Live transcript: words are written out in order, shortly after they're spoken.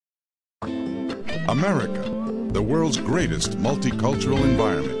America, the world's greatest multicultural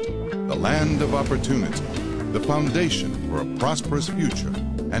environment, the land of opportunity, the foundation for a prosperous future,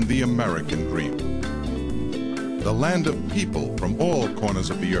 and the American dream. The land of people from all corners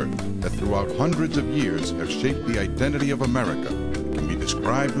of the earth that throughout hundreds of years have shaped the identity of America can be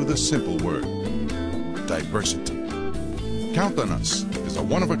described with a simple word: diversity. Count on Us is a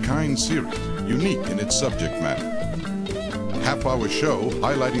one-of-a-kind series, unique in its subject matter. A half-hour show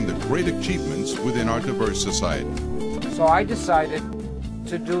highlighting the great achievements within our diverse society. So I decided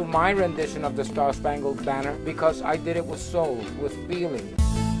to do my rendition of the Star-Spangled Banner because I did it with soul, with feeling.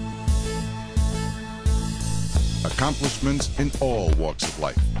 Accomplishments in all walks of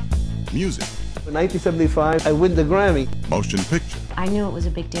life. Music. In 1975, I win the Grammy. Motion picture. I knew it was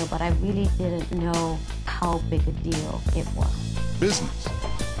a big deal, but I really didn't know how big a deal it was. Business.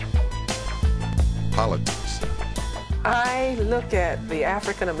 Politics. I look at the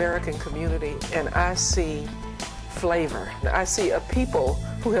African American community and I see flavor. I see a people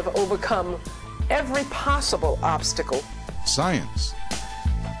who have overcome every possible obstacle. Science.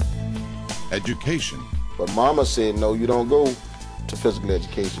 Education. But Mama said, no, you don't go to physical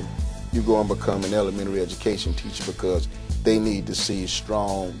education. You go and become an elementary education teacher because they need to see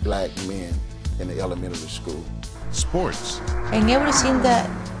strong black men in the elementary school. Sports. And everything that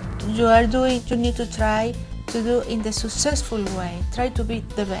you are doing, you need to try to do in the successful way. Try to be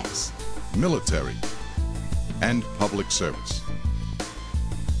the best. Military. And public service.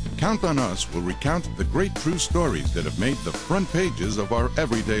 Count on Us will recount the great true stories that have made the front pages of our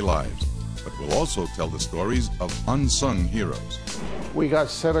everyday lives, but will also tell the stories of unsung heroes. We got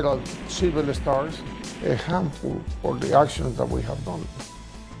several Silver Stars, a handful for the actions that we have done.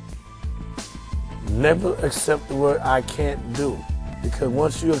 Never accept the word I can't do, because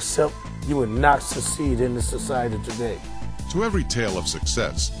once you accept, you will not succeed in the society today. To every tale of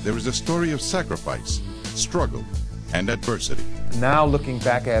success, there is a story of sacrifice, struggle, and adversity. Now looking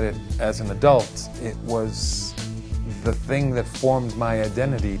back at it as an adult, it was the thing that formed my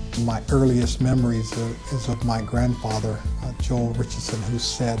identity. My earliest memories is of my grandfather, Joel Richardson, who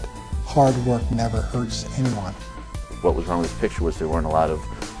said, "Hard work never hurts anyone." What was wrong with this picture was there weren't a lot of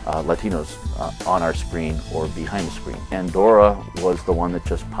Latinos on our screen or behind the screen. And Dora was the one that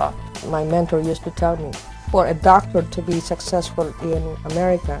just popped. My mentor used to tell me, for a doctor to be successful in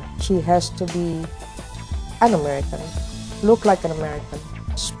America, she has to be an American, look like an American,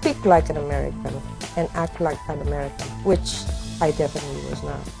 speak like an American, and act like an American, which I definitely was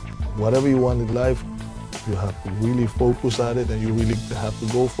not. Whatever you want in life, you have to really focus on it, and you really have to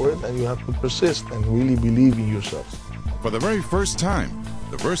go for it, and you have to persist and really believe in yourself. For the very first time,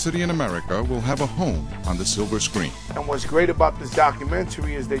 diversity in America will have a home on the silver screen. And what's great about this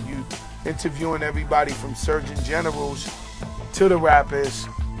documentary is that you interviewing everybody from surgeon generals to the rappers,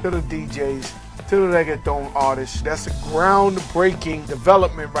 to the DJs, to the reggaeton artists. That's a groundbreaking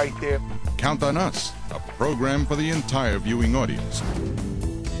development right there. Count on Us, a program for the entire viewing audience.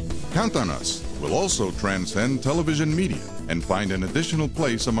 Count on Us will also transcend television media and find an additional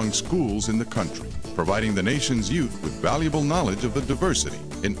place among schools in the country, providing the nation's youth with valuable knowledge of the diversity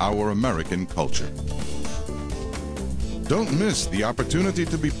in our American culture. Don't miss the opportunity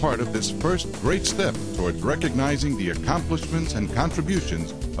to be part of this first great step towards recognizing the accomplishments and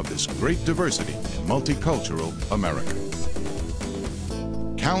contributions of this great diversity in multicultural America.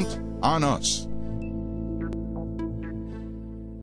 Count on Us.